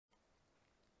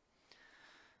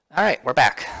Alright, we're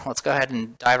back. Let's go ahead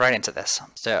and dive right into this.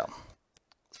 So,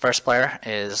 first player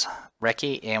is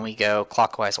Reki, and we go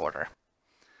clockwise order.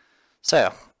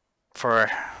 So,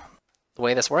 for the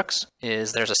way this works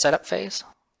is there's a setup phase,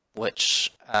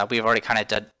 which we've already kind of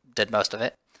did most of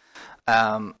it.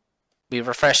 We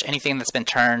refresh anything that's been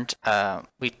turned.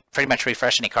 We pretty much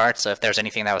refresh any card, so if there's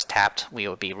anything that was tapped, we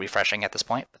would be refreshing at this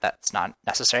point, but that's not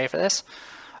necessary for this.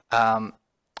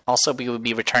 Also, we would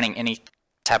be returning any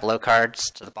tableau cards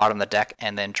to the bottom of the deck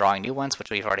and then drawing new ones, which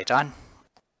we've already done.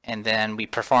 And then we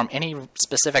perform any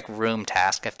specific room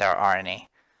task if there are any.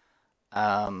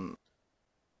 There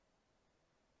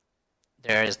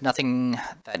is nothing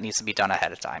that needs to be done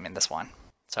ahead of time in this one,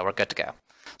 so we're good to go.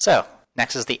 So,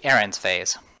 next is the errands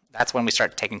phase. That's when we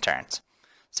start taking turns.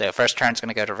 So first turn's going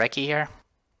to go to Reki here.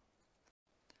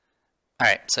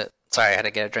 Alright, so sorry, I had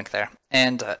to get a drink there.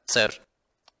 And so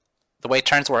the way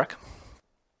turns work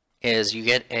is you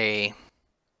get a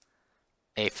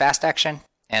fast action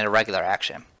and a regular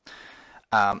action.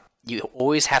 You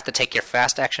always have to take your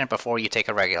fast action before you take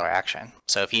a regular action.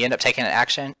 So if you end up taking an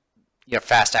action, your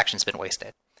fast action's been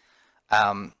wasted.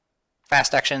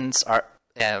 Fast actions are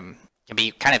can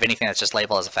be kind of anything that's just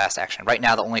labeled as a fast action. Right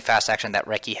now, the only fast action that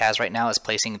Reki has right now is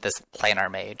placing this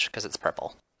planar mage because it's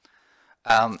purple.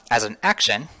 As an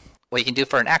action, what you can do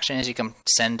for an action is you can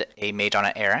send a mage on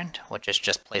an errand, which is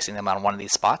just placing them on one of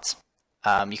these spots.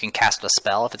 You can cast a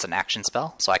spell if it's an action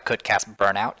spell, so I could cast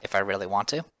Burnout if I really want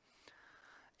to.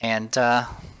 And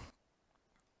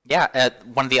yeah,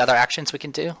 one of the other actions we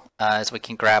can do is we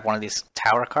can grab one of these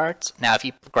tower cards. Now, if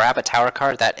you grab a tower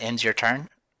card, that ends your turn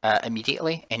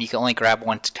immediately, and you can only grab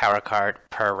one tower card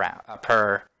per round,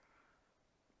 per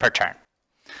turn.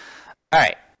 All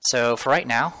right, so for right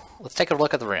now, let's take a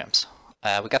look at the rooms.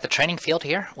 We got the training field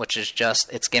here, which is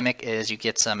just, its gimmick is you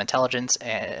get some intelligence,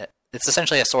 and it's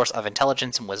essentially a source of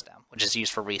intelligence and wisdom, which is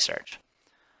used for research.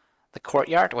 The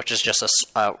courtyard, which is just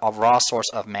a raw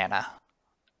source of mana.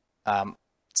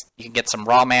 You can get some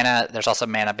raw mana. There's also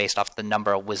mana based off the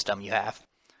number of wisdom you have.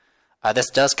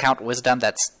 This does count wisdom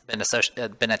that's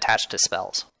been attached to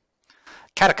spells.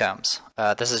 Catacombs.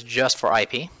 This is just for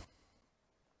IP.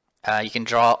 You can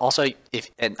draw also if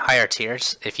in higher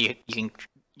tiers. If you can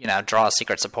draw a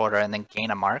secret supporter and then gain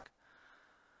a mark.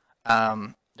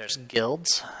 There's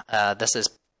guilds. This is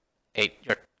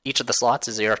each of the slots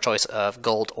is your choice of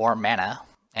gold or mana,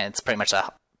 and it's pretty much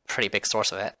a pretty big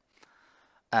source of it.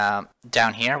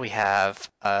 Down here we have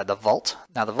the vault.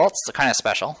 Now the vault's kind of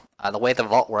special. The way the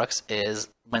vault works is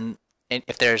when it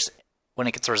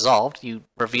gets resolved, you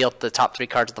reveal the top 3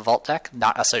 cards of the vault deck,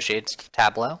 not associated to the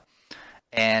tableau,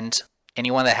 and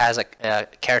anyone that has a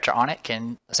character on it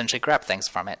can essentially grab things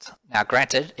from it. Now,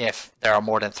 granted, if there are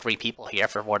more than 3 people here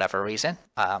for whatever reason,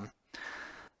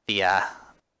 the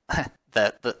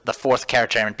 4th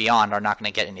character and beyond are not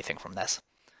going to get anything from this.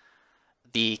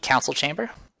 The council chamber.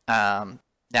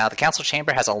 Now, the council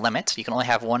chamber has a limit. You can only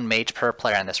have 1 mage per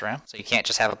player in this room, so you can't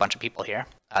just have a bunch of people here.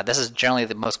 This is generally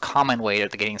the most common way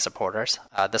of getting supporters.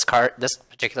 This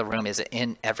particular room is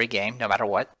in every game, no matter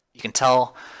what. You can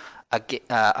tell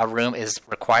a room is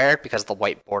required because of the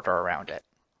white border around it.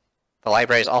 The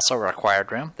library is also a required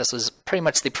room. This is pretty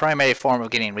much the primary form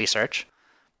of getting research,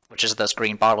 which is those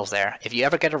green bottles there. If you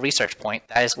ever get a research point,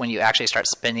 that is when you actually start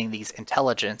spending these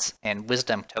intelligence and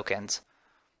wisdom tokens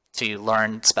to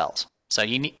learn spells. So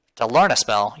you need to learn a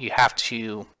spell, you have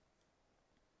to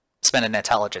spend an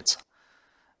intelligence.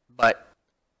 But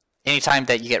anytime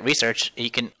that you get research, you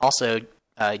can also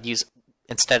use,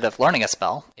 instead of learning a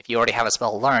spell, if you already have a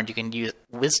spell learned, you can use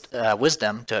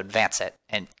wisdom to advance it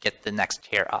and get the next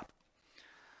tier up.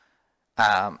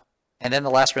 And then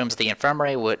the last room is the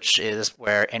infirmary, which is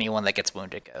where anyone that gets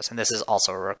wounded goes. And this is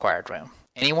also a required room.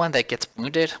 Anyone that gets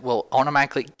wounded will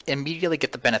automatically immediately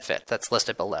get the benefit that's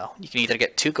listed below. You can either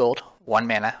get 2 gold, 1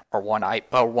 mana, or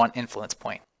 1 influence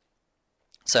point.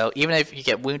 So even if you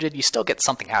get wounded, you still get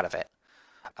something out of it.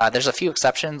 There's a few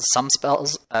exceptions. Some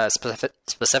spells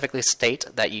specifically state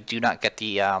that you do not get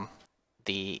the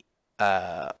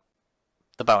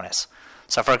bonus.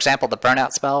 So for example, the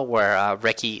burnout spell where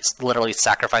Reki literally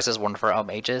sacrifices one of her own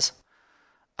mages,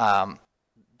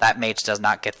 that mage does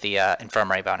not get the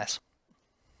infirmary bonus.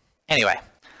 Anyway,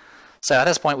 so at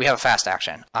this point we have a fast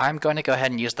action. I'm going to go ahead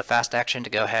and use the fast action to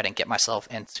go ahead and get myself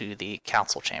into the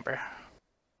council chamber.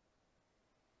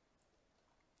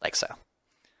 Like so.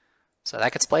 So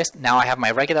that gets placed. Now I have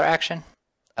my regular action.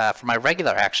 For my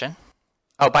regular action,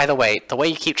 oh, by the way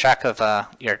you keep track of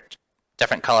your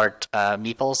different colored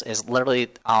meeples is literally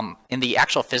in the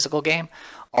actual physical game,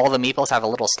 all the meeples have a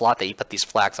little slot that you put these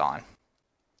flags on.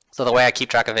 So the way I keep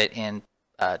track of it in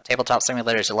Tabletop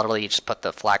Simulator is literally you just put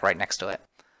the flag right next to it.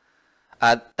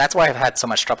 That's why I've had so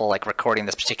much trouble like recording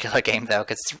this particular game though,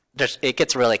 because it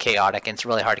gets really chaotic and it's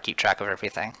really hard to keep track of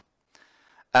everything.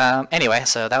 Anyway,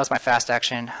 so that was my fast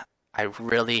action. I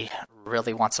really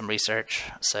want some research,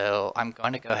 so I'm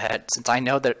going to go ahead, since I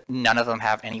know that none of them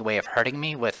have any way of hurting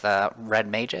me with red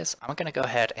mages, I'm going to go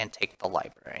ahead and take the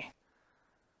library.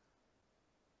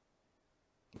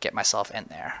 Get myself in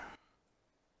there.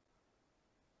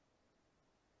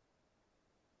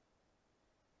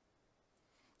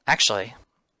 Actually,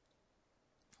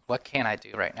 what can I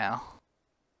do right now?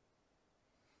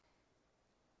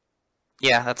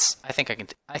 Yeah, I think I can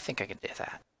do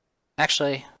that.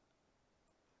 Actually,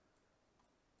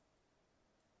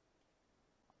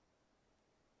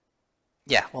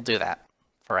 yeah, we'll do that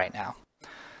for right now.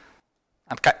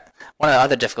 One of the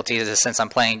other difficulties is since I'm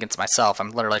playing against myself,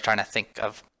 I'm literally trying to think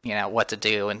of what to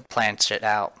do and plan shit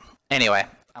out. Anyway,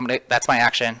 that's my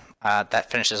action.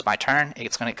 That finishes my turn.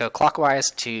 It's going to go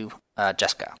clockwise to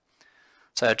Jessica.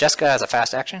 So Jessica has a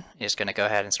fast action. Is going to go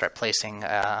ahead and start placing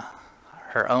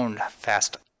her own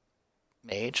fast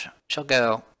mage. She'll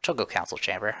go council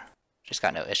chamber. She's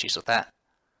got no issues with that.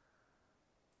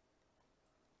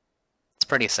 It's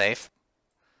pretty safe.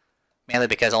 Mainly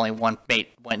because only one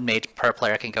mage per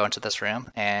player can go into this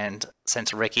room, and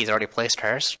since Ricky's already placed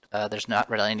hers, there's not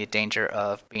really any danger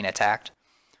of being attacked.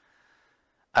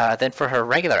 Then for her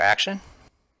regular action,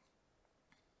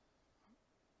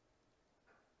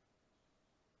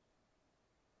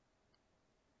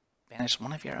 banish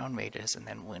one of your own mages and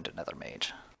then wound another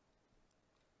mage.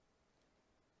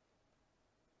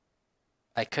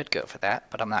 I could go for that,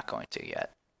 but I'm not going to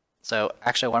yet. So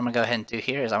actually what I'm going to go ahead and do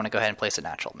here is I'm going to go ahead and place a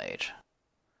natural mage.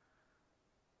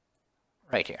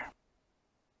 Right here.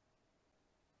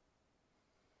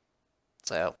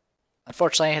 So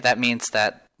unfortunately that means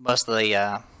that most of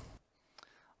the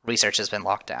research has been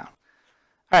locked down.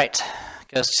 Alright,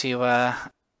 goes to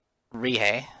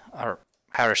Rihei, or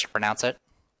however to pronounce it.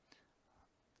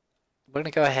 We're going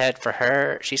to go ahead for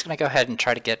her. She's going to go ahead and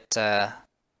try to get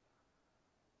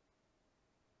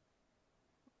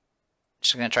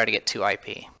she's going to try to get 2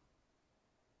 IP.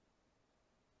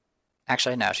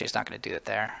 Actually, no, she's not going to do it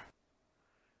there.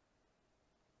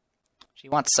 She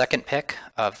wants second pick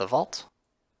of the vault.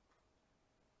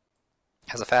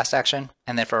 Has a fast action.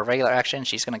 And then for a regular action,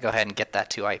 she's going to go ahead and get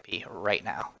that 2 IP right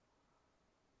now.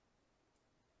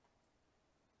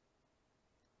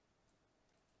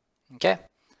 Okay.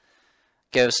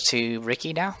 Goes to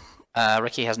Ricky now.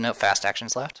 Ricky has no fast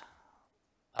actions left.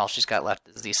 All she's got left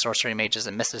is the sorcery mages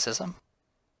and mysticism.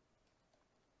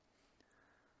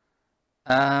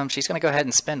 She's going to go ahead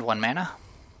and spend 1 mana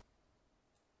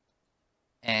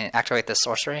and activate this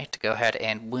sorcery to go ahead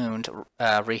and wound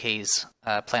Rihei's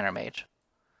planar mage.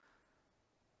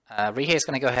 Rihei is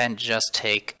going to go ahead and just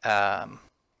take the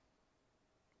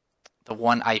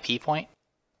 1 IP point.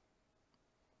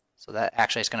 So that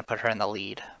actually is going to put her in the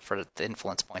lead for the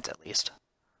influence points at least.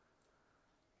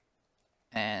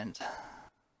 And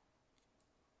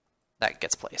that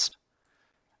gets placed.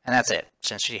 And that's it,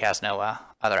 since she has no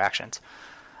other actions.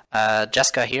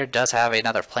 Jessica here does have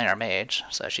another planar mage,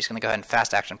 so she's going to go ahead and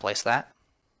fast action place that.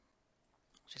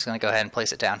 She's going to go ahead and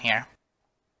place it down here.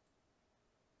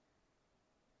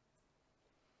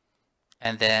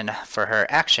 And then for her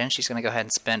action, she's going to go ahead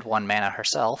and spend 1 mana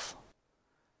herself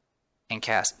and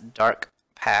cast Dark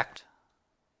Pact.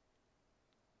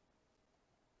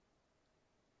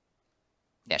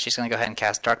 Yeah, she's going to go ahead and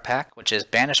cast Dark Pact, which is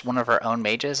banish one of her own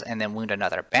mages and then wound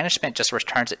another. Banishment just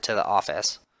returns it to the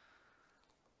office.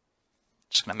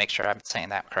 Just going to make sure I'm saying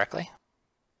that correctly.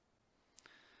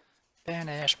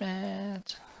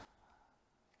 Banishment.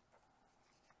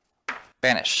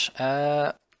 Banish.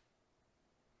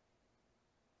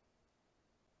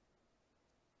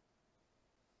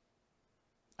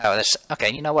 Oh, this.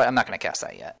 Okay, you know what? I'm not going to cast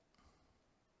that yet.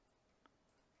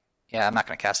 Yeah, I'm not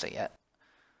going to cast it yet.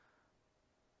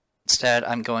 Instead,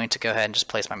 I'm going to go ahead and just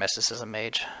place my mysticism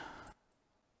mage.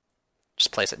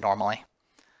 Just place it normally.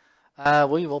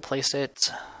 We will place it.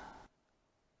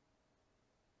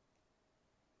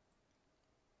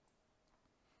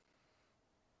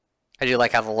 I do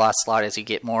like how the last slot is you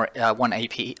get more 1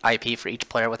 IP for each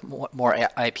player with more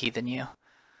IP than you.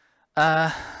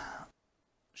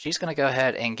 She's going to go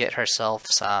ahead and get herself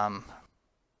some.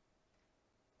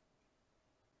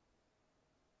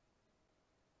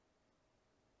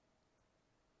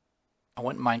 I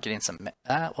wouldn't mind getting some.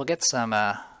 We'll get some.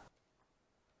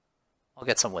 We'll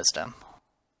get some wisdom.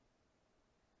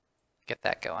 Get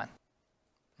that going.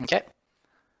 Okay.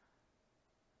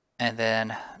 And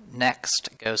then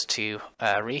next goes to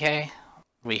Rihei.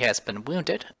 Rihei has been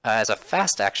wounded. As a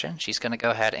fast action, she's going to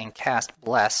go ahead and cast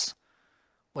Bless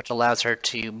which allows her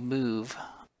to move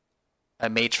a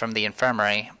mage from the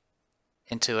infirmary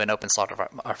into an open slot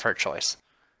of her choice.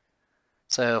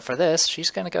 So for this, she's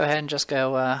going to go ahead and just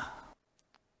go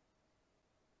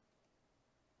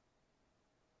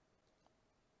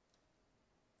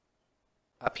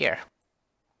up here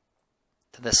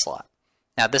to this slot.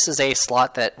 Now this is a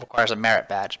slot that requires a merit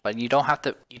badge, but you don't have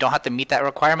to meet that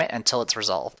requirement until it's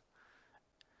resolved.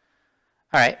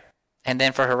 All right, and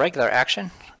then for her regular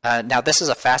action, now this is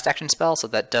a fast action spell, so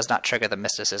that does not trigger the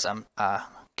mysticism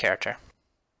character.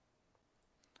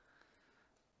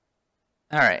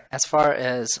 All right, as far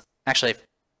as actually,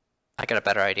 I got a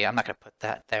better idea. I'm not going to put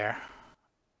that there.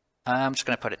 I'm just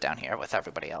going to put it down here with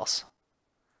everybody else.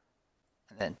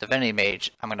 And then Divinity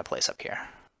Mage, I'm going to place up here,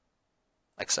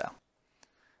 like so.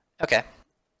 Okay,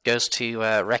 goes to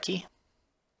Reki.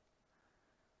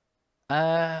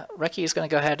 Reki is going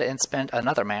to go ahead and spend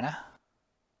another mana.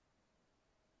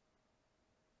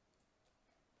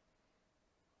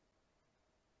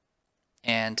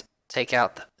 And take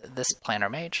out this Planar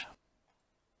Mage.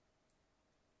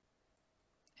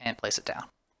 And place it down.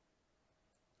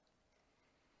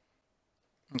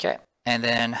 Okay, and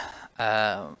then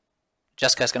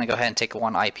Jessica's going to go ahead and take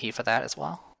 1 IP for that as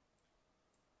well.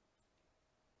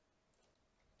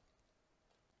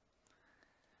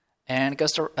 And it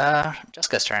goes to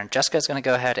Jessica's turn. Jessica's going to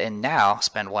go ahead and now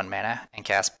spend 1 mana and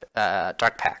cast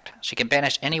Dark Pact. She can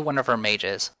banish any one of her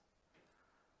mages,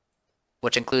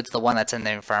 which includes the one that's in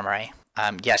the infirmary.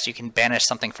 Yes, you can banish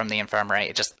something from the infirmary.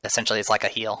 It just essentially is like a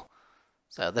heal.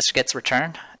 So this gets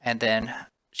returned, and then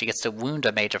she gets to wound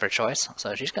a mage of her choice.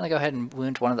 So she's going to go ahead and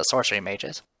wound one of the sorcery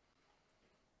mages.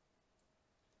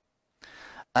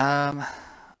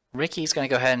 Ricky's going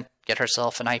to go ahead and get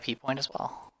herself an IP point as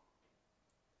well.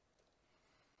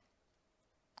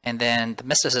 And then the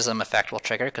mysticism effect will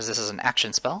trigger because this is an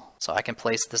action spell. So I can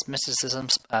place this mysticism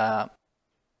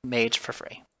mage for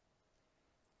free.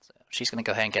 So she's going to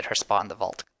go ahead and get her spot in the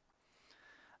vault.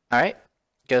 Alright,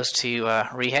 goes to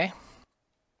Rihei.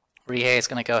 Rihei is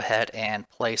going to go ahead and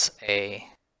place a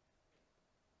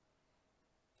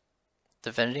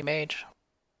Divinity Mage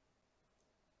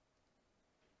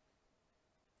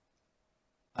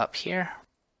up here.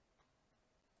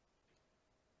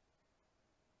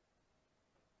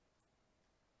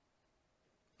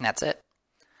 And that's it.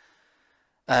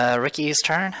 Ricky's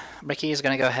turn. Ricky is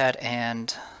going to go ahead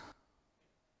and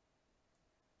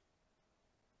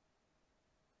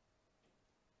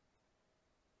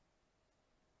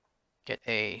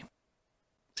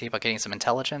see about getting some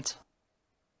intelligence.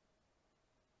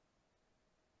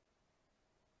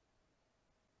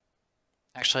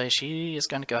 Actually, she is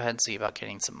going to go ahead and see about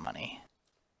getting some money.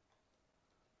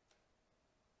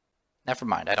 Never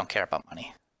mind, I don't care about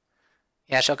money.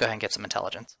 Yeah, she'll go ahead and get some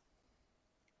intelligence.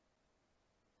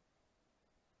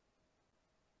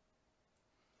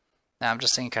 Now I'm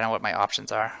just seeing kind of what my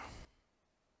options are.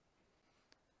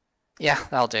 Yeah,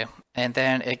 that'll do. And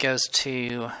then it goes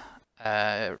to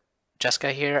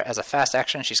Jessica here. As a fast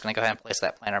action, she's going to go ahead and place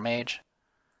that Planar Mage.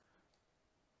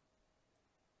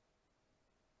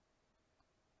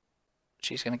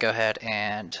 She's going to go ahead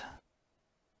and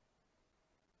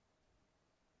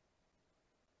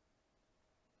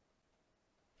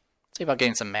see about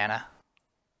getting some mana.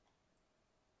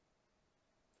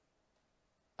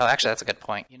 Oh, actually, that's a good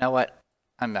point. You know what?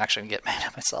 I'm actually going to get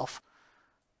mana myself.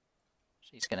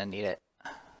 She's going to need it.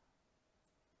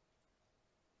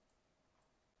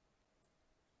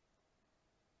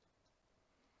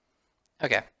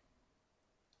 Okay.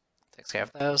 Takes care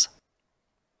of those.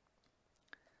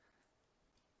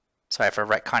 Sorry for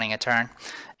retconning a turn.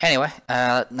 Anyway,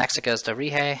 next it goes to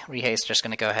Rihei. Rihei's just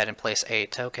going to go ahead and place a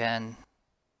token.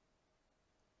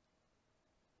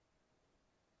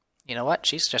 You know what?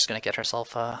 She's just going to get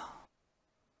herself a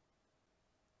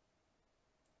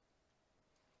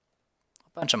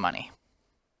bunch of money.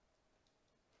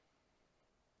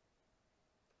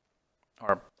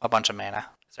 Or a bunch of mana.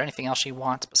 Is there anything else she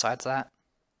wants besides that?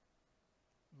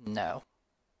 No.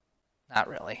 Not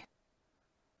really.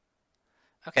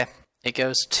 Okay. It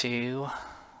goes to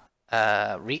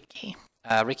Riki.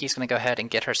 Riki's going to go ahead and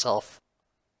get herself...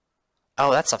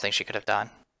 Oh, that's something she could have done.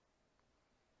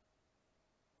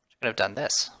 She could have done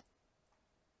this.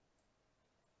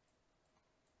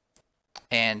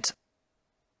 And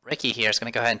Riki here is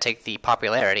going to go ahead and take the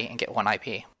popularity and get 1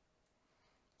 IP.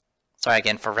 Sorry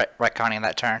again for retconning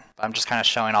that turn, but I'm just kind of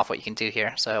showing off what you can do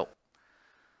here. So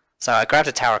I grabbed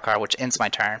a tower card, which ends my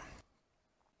turn.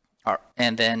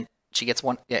 And then she gets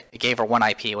one. It gave her 1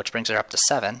 IP, which brings her up to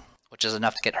 7, which is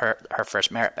enough to get her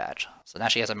first merit badge. So now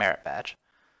she has a merit badge.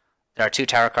 There are 2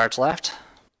 tower cards left.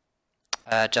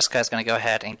 Jessica is going to go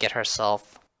ahead and get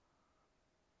herself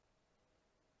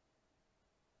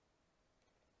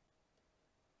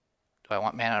I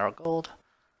want mana or gold?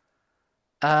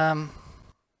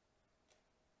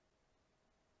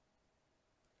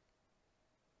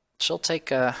 She'll take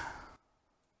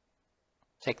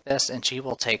this, and she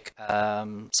will take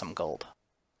some gold.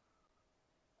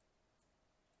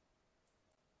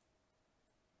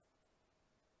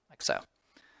 Like so.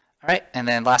 Alright, and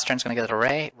then last turn's going to go to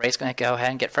Ray. Ray's going to go ahead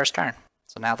and get first turn.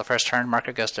 So now the first turn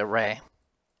marker goes to Ray.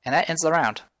 And that ends the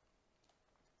round.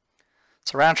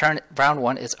 So round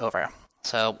 1 is over.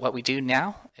 So what we do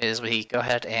now is we go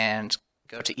ahead and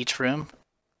go to each room,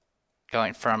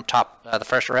 going from top the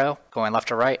first row, going left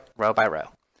to right, row by row.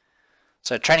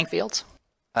 So training fields.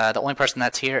 The only person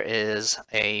that's here is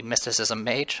a mysticism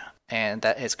mage, and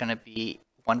that is going to be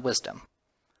 1 wisdom.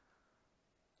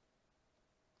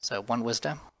 So 1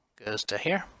 wisdom goes to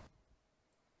here.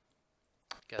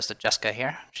 Goes to Jessica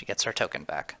here. She gets her token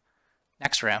back.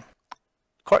 Next room,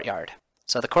 courtyard.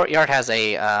 So the courtyard has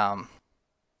a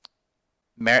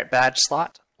merit badge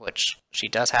slot, which she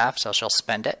does have, so she'll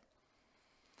spend it.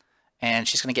 And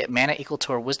she's going to get mana equal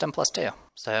to her wisdom plus 2.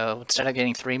 So instead of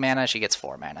getting 3 mana, she gets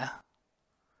 4 mana.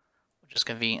 Which is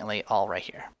conveniently all right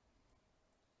here.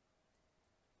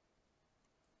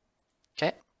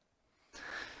 Okay.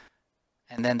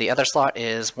 And then the other slot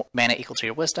is mana equal to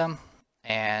your wisdom.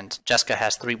 And Jessica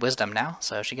has 3 wisdom now,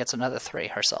 so she gets another 3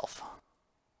 herself.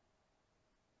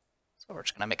 So we're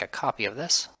just going to make a copy of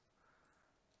this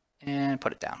and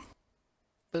put it down.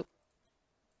 Boop.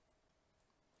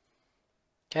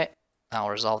 Okay, I'll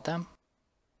resolve them.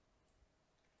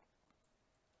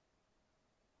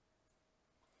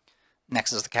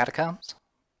 Next is the catacombs.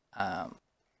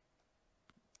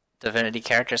 Divinity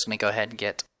character is going to go ahead and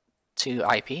get 2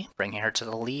 IP, bringing her to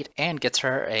the lead, and gets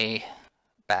her a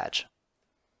badge.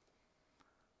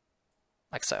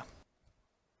 Like so.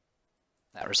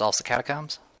 That resolves the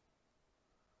catacombs.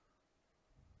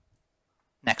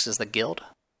 Next is the guild.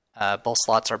 Both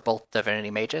slots are both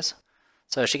divinity mages.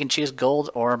 So she can choose gold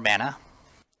or mana,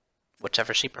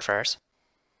 whichever she prefers.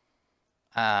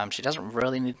 She doesn't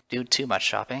really need to do too much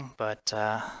shopping, but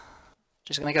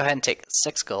she's going to go ahead and take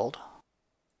 6 gold.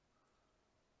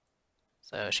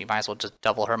 So she might as well just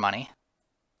double her money.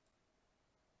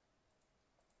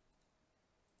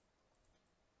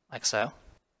 Like so.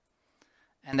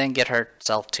 And then get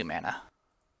herself 2 mana.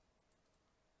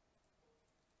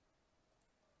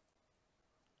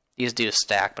 These do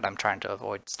stack, but I'm trying to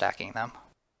avoid stacking them.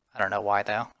 I don't know why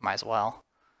though, might as well.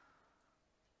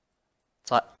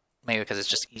 So maybe because it's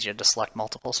just easier to select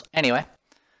multiples. Anyway,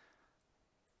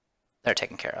 they're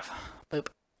taken care of. Boop.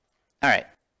 Alright.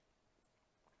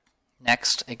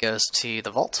 Next, it goes to the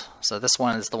vault. So this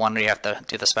one is the one where you have to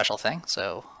do the special thing.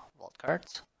 So, vault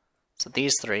cards. So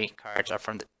these 3 cards are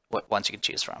from the ones you can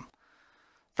choose from.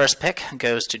 First pick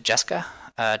goes to Jessica.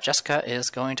 Jessica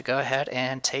is going to go ahead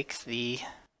and take the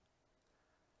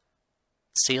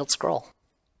sealed scroll.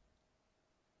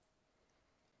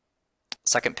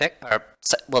 Second pick,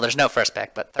 well, there's no first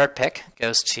pick, but third pick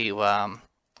goes to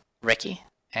Ricky.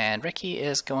 And Ricky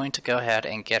is going to go ahead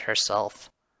and get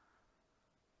herself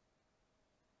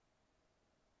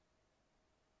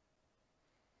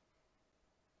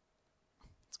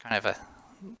kind of a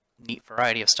neat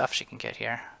variety of stuff she can get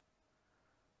here.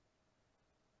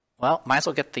 Well, might as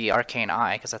well get the Arcane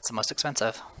Eye, because that's the most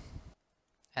expensive.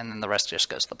 And then the rest just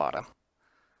goes to the bottom.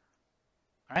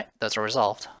 Alright, those are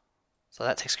resolved. So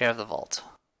that takes care of the vault.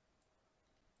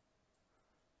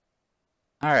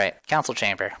 Alright, Council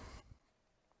Chamber.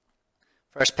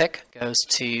 First pick goes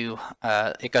to,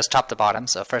 it goes top to bottom,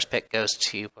 so first pick goes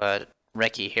to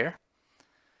Ricky here.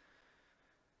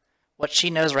 What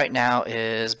she knows right now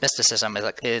is mysticism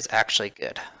is actually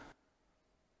good.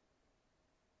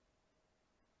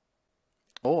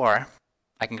 Or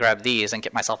I can grab these and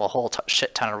get myself a whole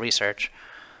shit ton of research.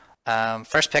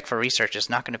 First pick for research is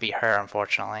not going to be her,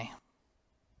 unfortunately.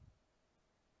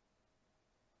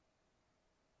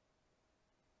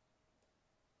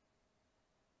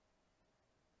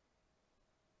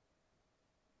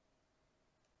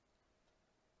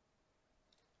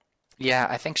 Yeah,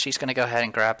 I think she's going to go ahead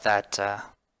and grab that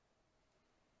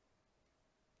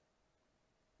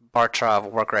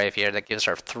Bartrov Wargrave here that gives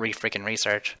her 3 freaking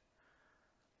research.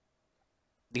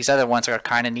 These other ones are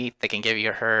kind of neat. They can give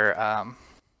you her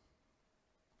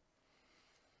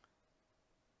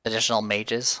additional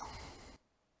mages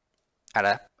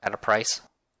at a price,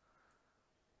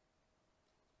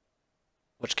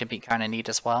 which can be kind of neat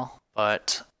as well.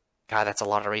 But God, that's a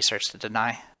lot of research to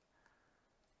deny.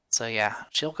 So yeah,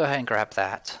 she'll go ahead and grab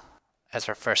that as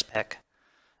her first pick.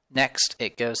 Next,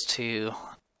 it goes to,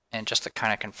 and just to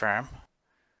kind of confirm,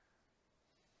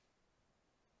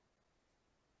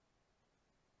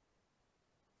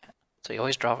 So you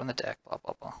always draw from the deck, blah,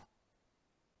 blah, blah.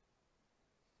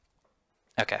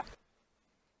 Okay.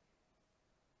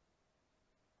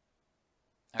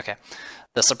 Okay.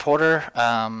 The supporter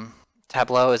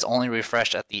tableau is only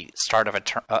refreshed at the start of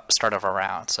a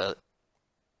round, so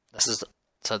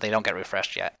so they don't get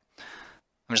refreshed yet.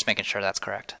 I'm just making sure that's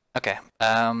correct. Okay.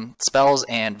 Spells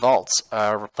and vaults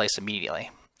are replaced immediately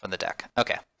from the deck.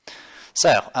 Okay.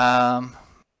 So,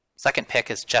 second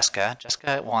pick is Jessica.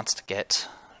 Jessica wants to get...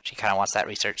 She kind of wants that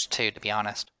research too, to be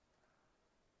honest.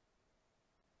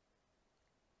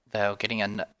 Though getting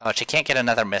she can't get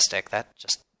another Mystic. That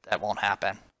won't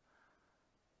happen.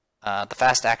 The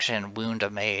fast action Wound a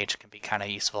Mage can be kind of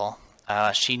useful.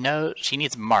 She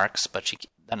needs marks, but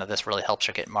none of this really helps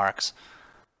her get marks.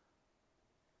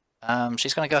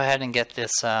 She's going to go ahead and get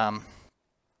this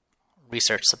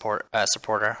research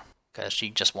supporter because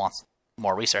she just wants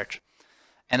more research.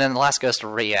 And then the last goes to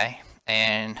Rie,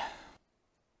 and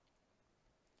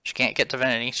she can't get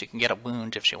Divinity. She can get a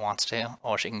Wound if she wants to,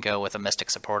 or she can go with a Mystic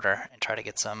supporter and try to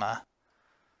get some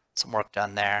work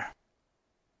done there.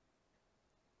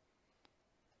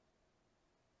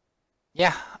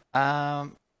 Yeah, I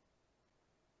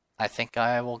think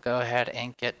I will go ahead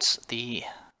and get the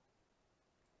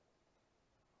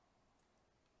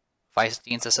Vice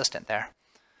Dean's assistant there.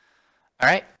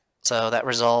 Alright, so that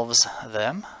resolves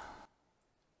them.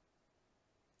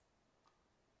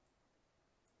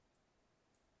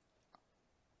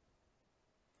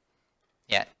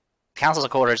 Yeah, Councils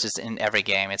of Quarters is in every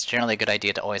game. It's generally a good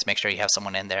idea to always make sure you have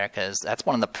someone in there, because that's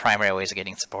one of the primary ways of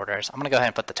getting supporters. I'm going to go ahead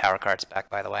and put the tower cards back,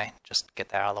 by the way, just to get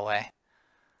that out of the way.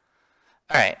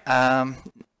 Alright,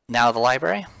 now the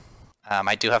library.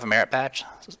 I do have a merit badge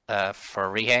for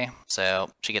Rihei, so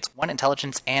she gets 1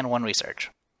 intelligence and 1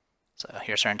 research. So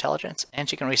here's her intelligence, and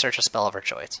she can research a spell of her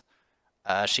choice.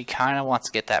 She kind of wants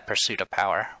to get that Pursuit of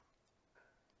Power.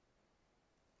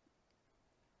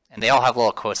 And they all have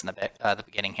little quotes in the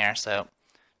beginning here, so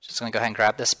she's going to go ahead and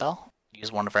grab this spell,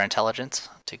 use 1 of her intelligence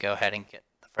to go ahead and get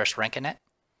the first rank in it.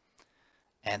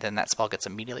 And then that spell gets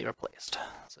immediately replaced.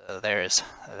 So there's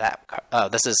that card. Oh,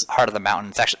 this is Heart of the Mountain.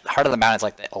 It's actually, Heart of the Mountain is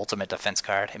like the ultimate defense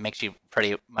card. It makes you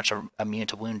pretty much immune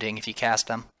to wounding if you cast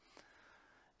them.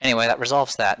 Anyway, that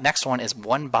resolves that. Next one is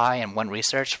 1 buy and 1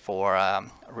 research for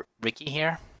Riki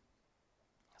here.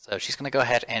 So she's going to go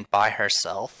ahead and buy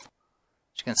herself.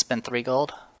 She can spend 3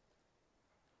 gold,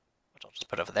 which I'll just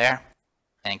put over there,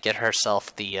 and get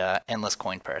herself the Endless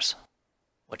Coin Purse,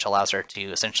 which allows her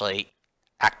to essentially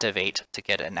activate to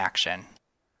get an action.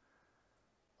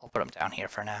 I'll put them down here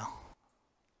for now,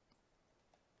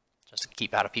 just to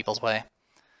keep out of people's way.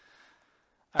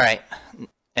 Alright,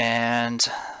 and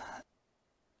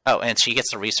oh, and she gets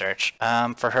the research.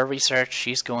 For her research,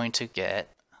 she's going to get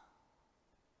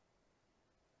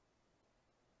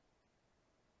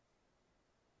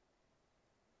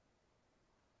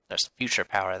there's future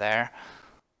power there.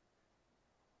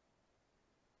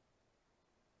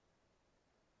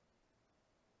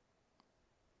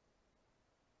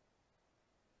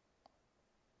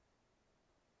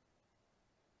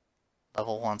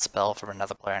 Level 1 spell from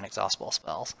another player and exhaustible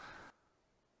spells.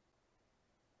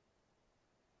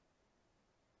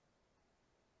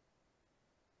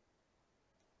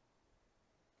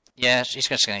 Yeah, she's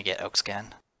just going to get Oak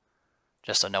Skin,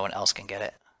 just so no one else can get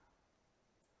it.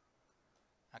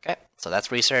 Okay, so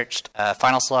that's researched.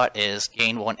 Final slot is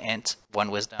gain 1 int, 1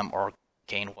 wisdom, or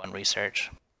gain 1 research.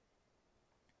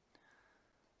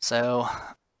 So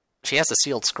she has a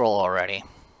sealed scroll already.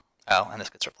 Oh, and this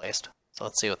gets replaced. So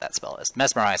let's see what that spell is.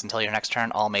 Mesmerize. Until your next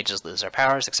turn, all mages lose their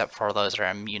powers, except for those that are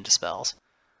immune to spells.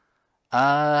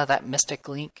 That Mystic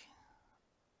Link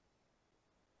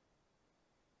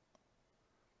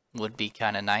would be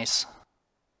kind of nice.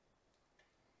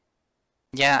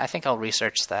 Yeah, I think I'll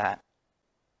research that.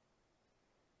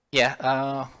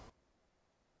 Yeah,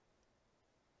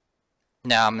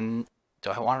 no, do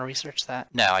I want to research that?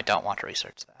 No, I don't want to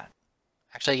research that.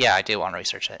 Actually, yeah, I do want to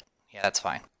research it. Yeah, that's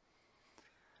fine.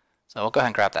 So we'll go ahead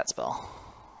and grab that spell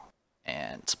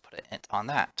and put an int on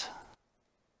that.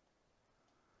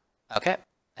 Okay,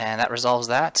 and that resolves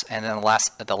that. And then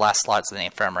the last slot is the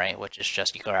infirmary, which is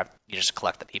just you just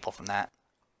collect the people from that.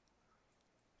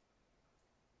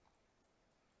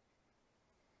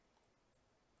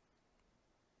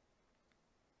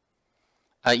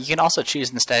 You can also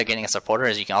choose, instead of getting a supporter,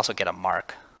 you can also get a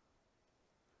mark.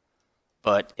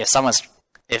 But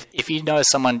if you notice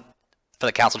someone for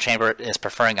the council chamber is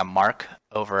preferring a mark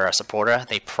over a supporter,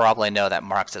 they probably know that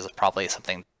marks is probably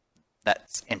something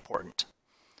that's important.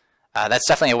 That's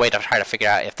definitely a way to try to figure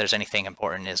out if there's anything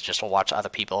important, is just to watch other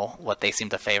people, what they seem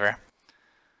to favor.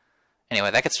 Anyway,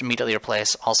 that gets immediately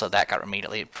replaced. Also, that got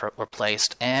immediately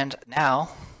replaced. And now,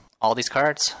 all these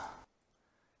cards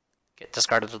get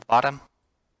discarded to the bottom.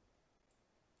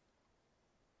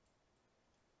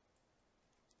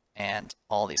 And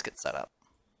all these get set up.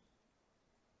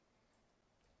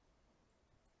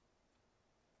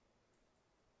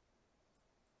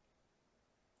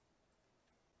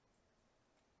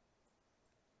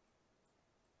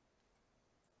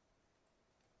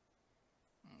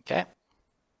 Okay.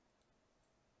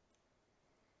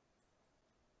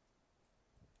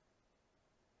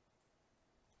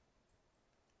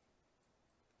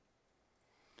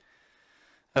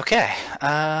 Okay,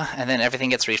 and then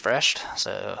everything gets refreshed,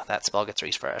 so that spell gets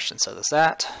refreshed, and so does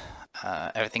that.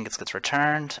 Everything gets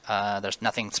returned. There's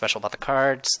nothing special about the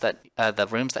cards, that the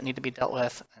rooms that need to be dealt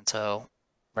with, and so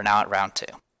we're now at round 2.